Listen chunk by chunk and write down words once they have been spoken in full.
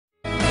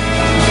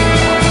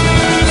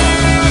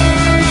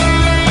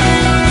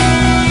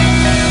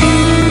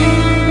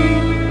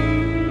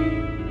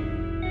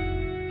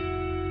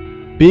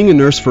Being a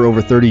nurse for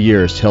over 30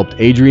 years helped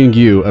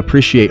Adrienne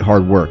appreciate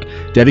hard work,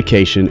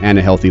 dedication, and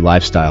a healthy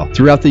lifestyle.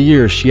 Throughout the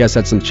years, she has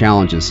had some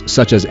challenges,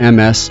 such as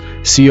MS,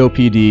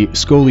 COPD,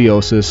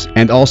 scoliosis,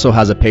 and also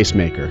has a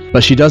pacemaker.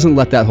 But she doesn't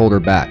let that hold her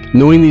back.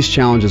 Knowing these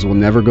challenges will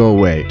never go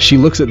away, she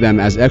looks at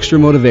them as extra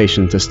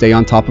motivation to stay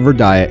on top of her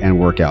diet and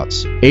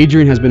workouts.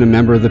 Adrienne has been a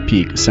member of the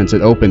Peak since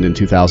it opened in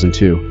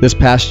 2002. This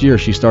past year,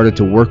 she started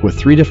to work with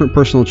 3 different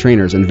personal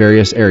trainers in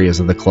various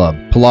areas of the club.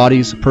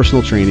 Pilates,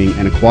 personal training,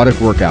 and aquatic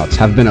workouts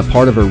have been a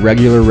part of her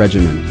regular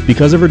regimen.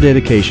 Because of her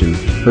dedication,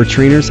 her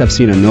trainers have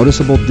seen a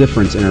noticeable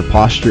difference in her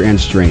posture and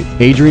strength.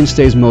 Adrienne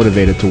stays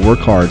motivated to work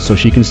hard so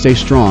she can stay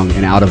strong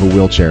and out of a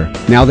wheelchair.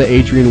 Now that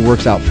Adrienne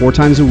works out 4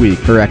 times a week,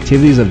 her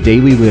activities of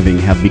daily living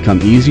have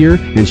become easier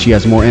and she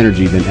has more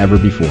energy than ever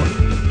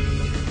before.